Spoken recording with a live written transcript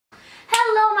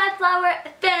flower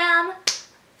fam!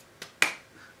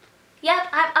 Yep,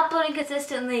 I'm uploading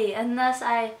consistently unless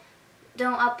I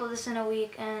don't upload this in a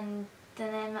week and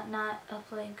then I'm not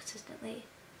uploading consistently.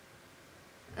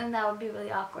 And that would be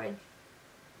really awkward.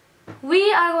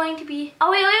 We are going to be...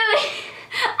 Oh, wait.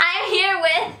 I'm here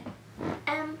with...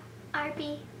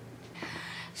 RB.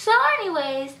 So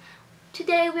anyways,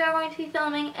 today we are going to be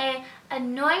filming a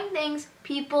annoying things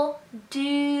people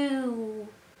do.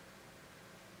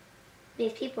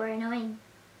 These people are annoying.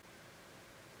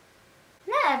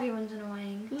 Not everyone's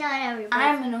annoying. Not everybody.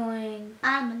 I'm annoying.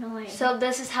 I'm annoying. So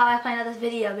this is how I plan out this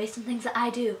video, based on things that I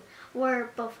do. We're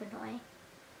both annoying.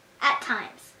 At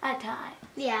times. At times.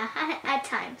 Yeah, at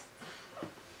times.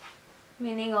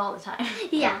 Meaning all the time.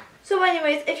 Yeah. So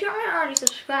anyways, if you aren't already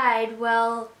subscribed,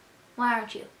 well, why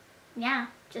aren't you? Yeah,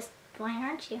 just why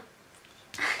aren't you?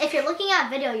 If you're looking at a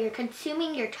video, you're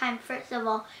consuming your time. First of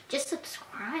all, just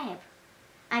subscribe.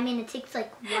 I mean, it takes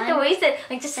like one... The way you said,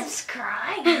 like, just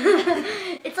subscribe.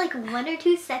 It's like 1 or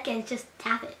 2 seconds, just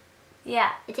tap it.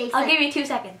 Yeah. It takes I'll like give you 2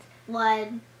 seconds.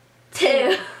 1,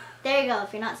 2. There you go.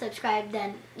 If you're not subscribed,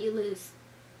 then you lose.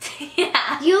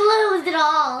 Yeah. You lose it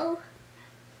all.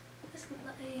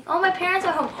 Oh, my parents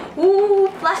are home. Ooh,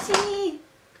 flushy.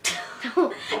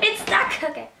 It's stuck.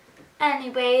 Okay.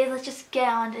 Anyways, let's just get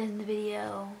on in the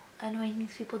video. Annoying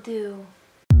things people do.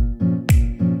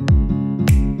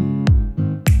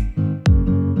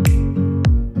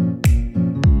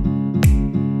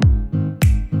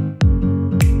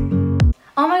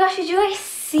 Oh my gosh, did you guys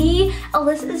see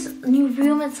Alyssa's new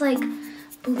room? It's like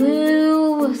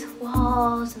blue with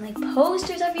walls and like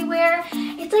posters everywhere.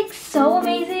 It's like so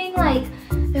amazing. Like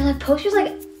there's like posters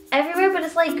like everywhere, but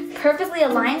it's like perfectly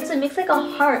aligned, so it makes like a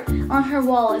heart on her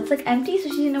wall. It's like empty, so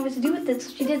she didn't know what to do with it, so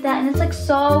she did that, and it's like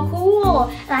so cool.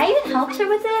 And I even helped her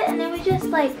with it, and then we just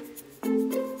like...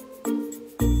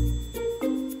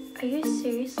 Are you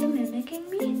seriously mimicking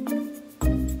me?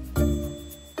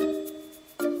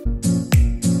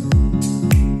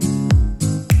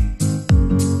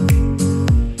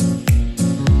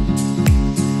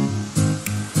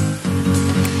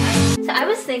 So I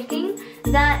was thinking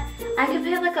that I could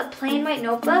put like a plain white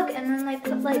notebook and then like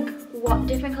put like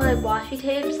different colored washi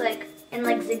tapes like in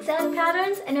like zigzag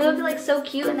patterns, and it would be like so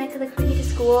cute, and I could like bring it to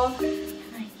school. And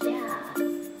like,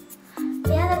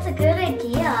 yeah, that's a good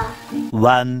idea.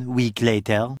 1 week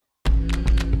later.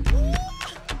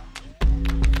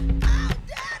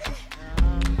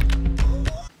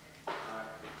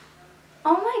 Oh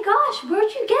my gosh,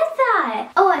 where'd you get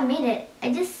that? Oh, I made it.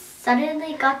 I just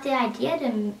suddenly got the idea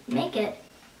to make it.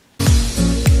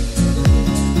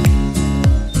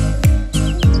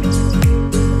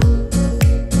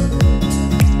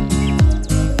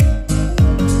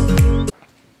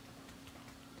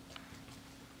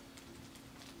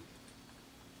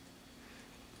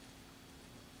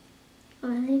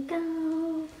 Let it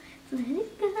go, let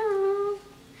it go,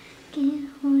 can't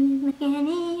hold it back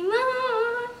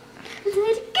anymore. Let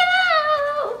it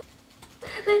go,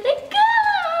 let it go,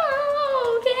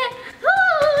 can't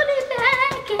hold it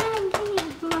back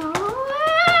anymore.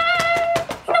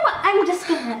 You know what, I'm just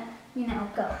gonna,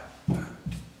 go.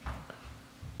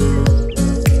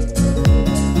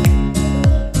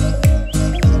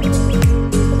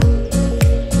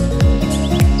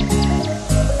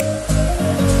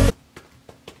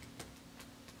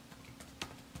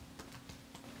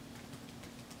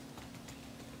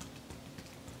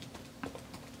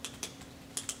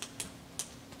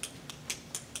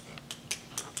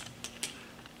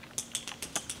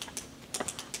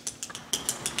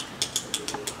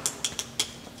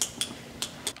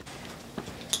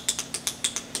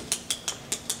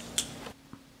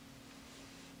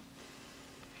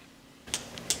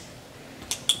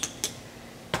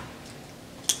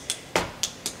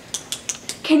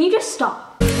 Can you just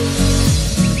stop? Did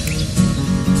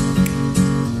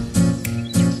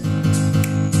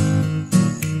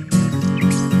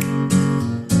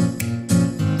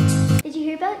you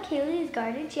hear about Kaylee's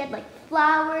garden? She had like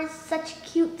flowers, such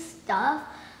cute stuff.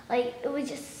 Like it was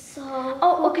just so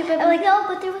Oh, okay, but like no,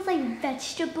 but there was like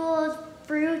vegetables,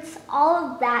 fruits, all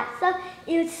of that stuff.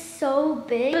 It was so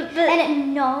big,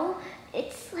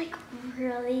 it's like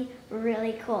really,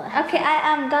 really cool. Okay,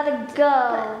 I gotta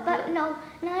go. But no.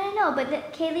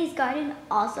 But Kaylee's garden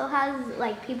also has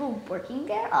like people working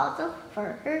there also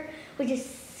for her, which is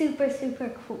super, super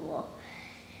cool.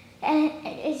 And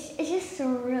it's just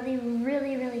really,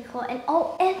 really, really cool. And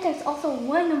oh, and there's also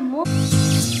one more.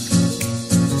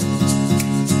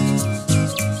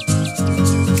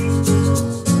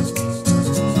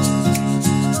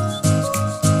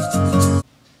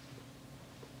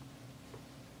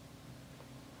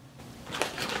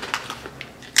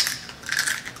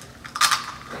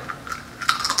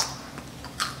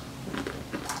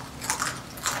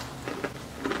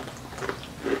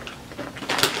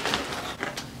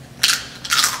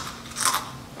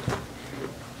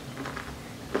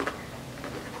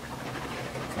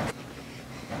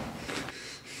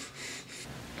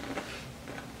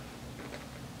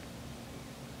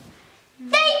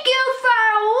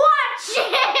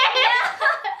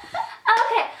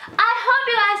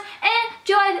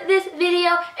 this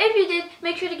video. If you did,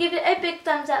 make sure to give it a big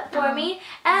thumbs up for me.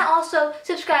 And also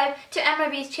subscribe to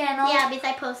MRB's channel. Yeah, because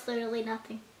I post literally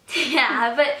nothing.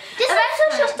 Yeah, but Just eventually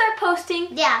she'll subscribe. start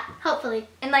posting. Yeah, hopefully.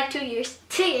 In like 2 years.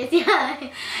 2 years, yeah.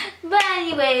 But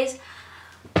anyways,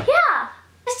 yeah.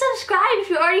 Just subscribe if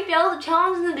you already failed the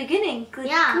challenge in the beginning. Like,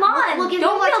 Yeah, come on, we'll give you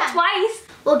don't more fail time. twice.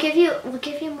 We'll give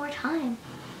you more time.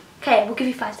 Okay, we'll give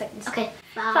you 5 seconds. Okay.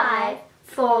 5,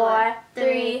 4,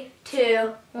 3,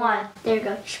 2, 1. There you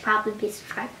go. You should probably be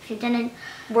subscribed. If you didn't,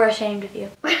 We're ashamed of you.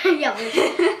 yeah,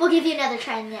 we'll give you another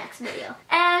try in the next video.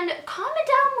 And comment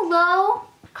down below.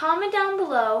 Comment down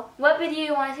below what video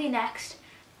you want to see next.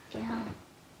 Yeah.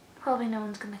 Probably no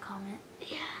one's gonna comment.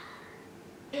 Yeah.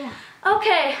 Yeah.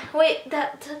 Okay, wait.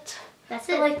 That's it.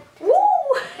 Like, woo!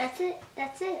 That's it.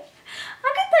 That's it. I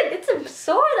could like get some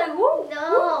sword. Like, woo!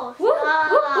 No, Woo! Woo!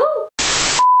 stop. Woo! Woo!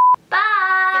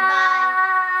 Bye.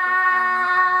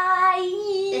 Goodbye.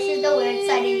 This is the weird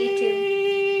side of YouTube.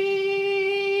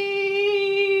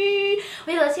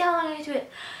 Wait, let's see how long I do it.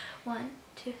 1,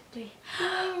 2, 3.